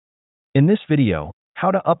In this video,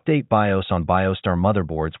 how to update BIOS on BioStar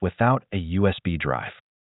motherboards without a USB drive.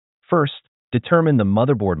 First, determine the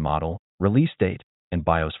motherboard model, release date, and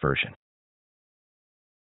BIOS version.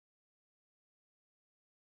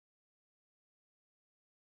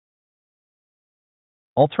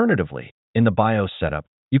 Alternatively, in the BIOS setup,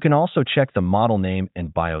 you can also check the model name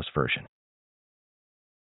and BIOS version.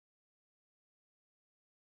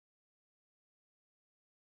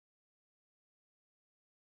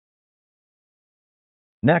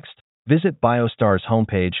 Next, visit BioStar's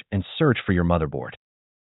homepage and search for your motherboard.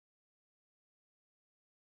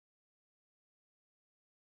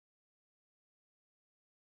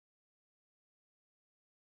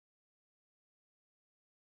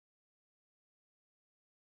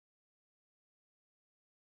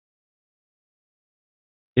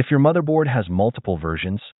 If your motherboard has multiple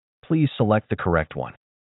versions, please select the correct one.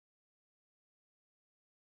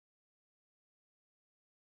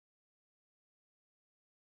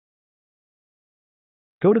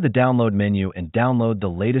 Go to the Download menu and download the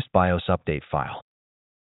latest BIOS update file.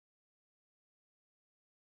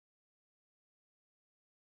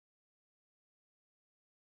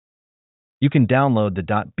 You can download the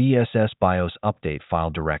 .bss BIOS update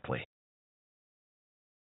file directly.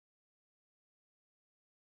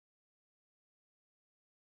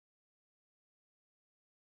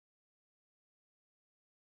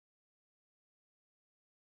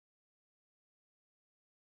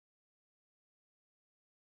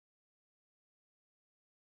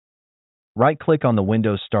 Right-click on the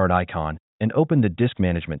Windows Start icon and open the Disk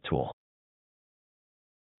Management tool.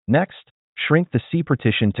 Next, shrink the C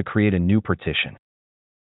partition to create a new partition.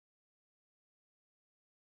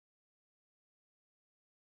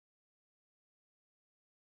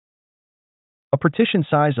 A partition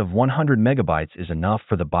size of 100 megabytes is enough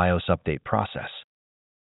for the BIOS update process.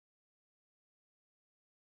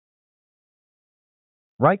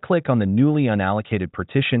 Right-click on the newly unallocated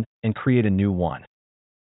partition and create a new one.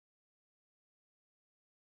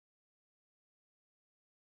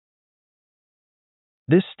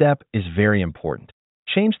 This step is very important.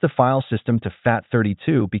 Change the file system to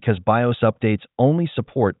FAT32 because BIOS updates only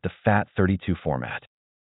support the FAT32 format.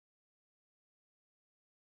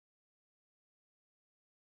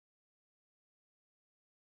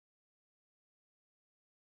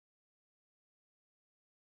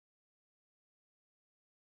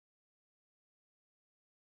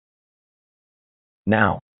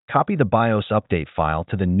 Now, copy the BIOS update file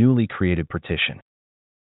to the newly created partition.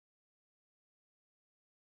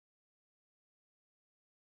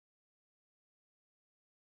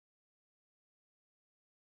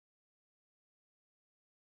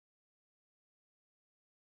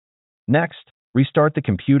 Next, restart the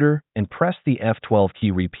computer and press the F12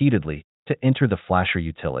 key repeatedly to enter the flasher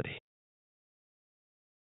utility.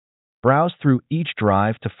 Browse through each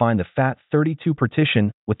drive to find the FAT32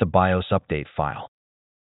 partition with the BIOS update file.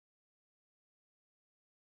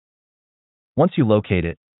 Once you locate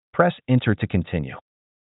it, press Enter to continue.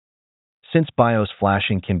 Since BIOS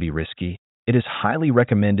flashing can be risky, it is highly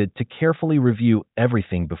recommended to carefully review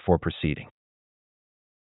everything before proceeding.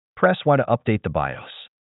 Press Y to update the BIOS.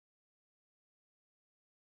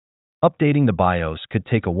 Updating the BIOS could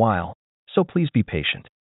take a while, so please be patient.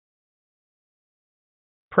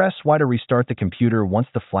 Press Y to restart the computer once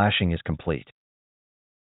the flashing is complete.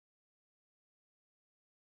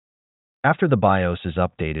 After the BIOS is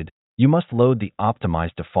updated, you must load the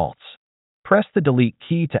optimized defaults. Press the Delete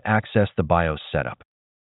key to access the BIOS setup.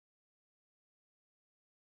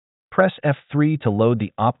 Press F3 to load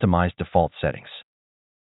the optimized default settings.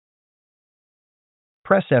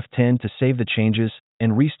 Press F10 to save the changes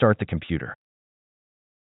and restart the computer.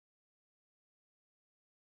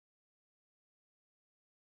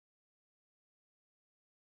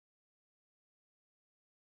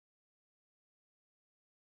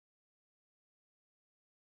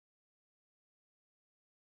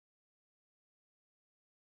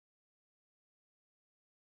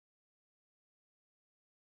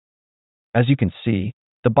 As you can see,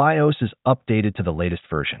 the BIOS is updated to the latest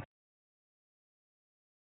version.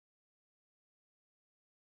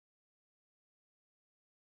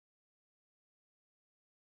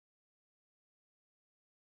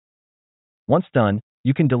 Once done,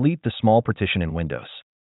 you can delete the small partition in Windows.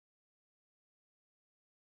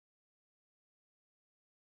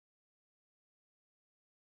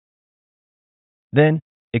 Then,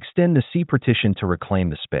 extend the C partition to reclaim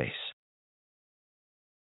the space.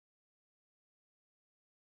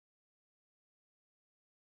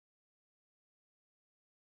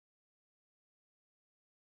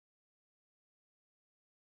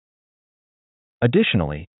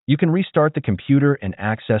 Additionally, You can restart the computer and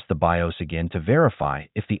access the BIOS again to verify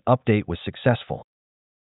if the update was successful.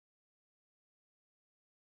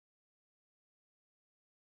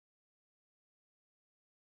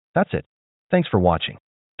 That's it. Thanks for watching.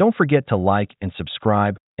 Don't forget to like and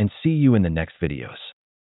subscribe, and see you in the next videos.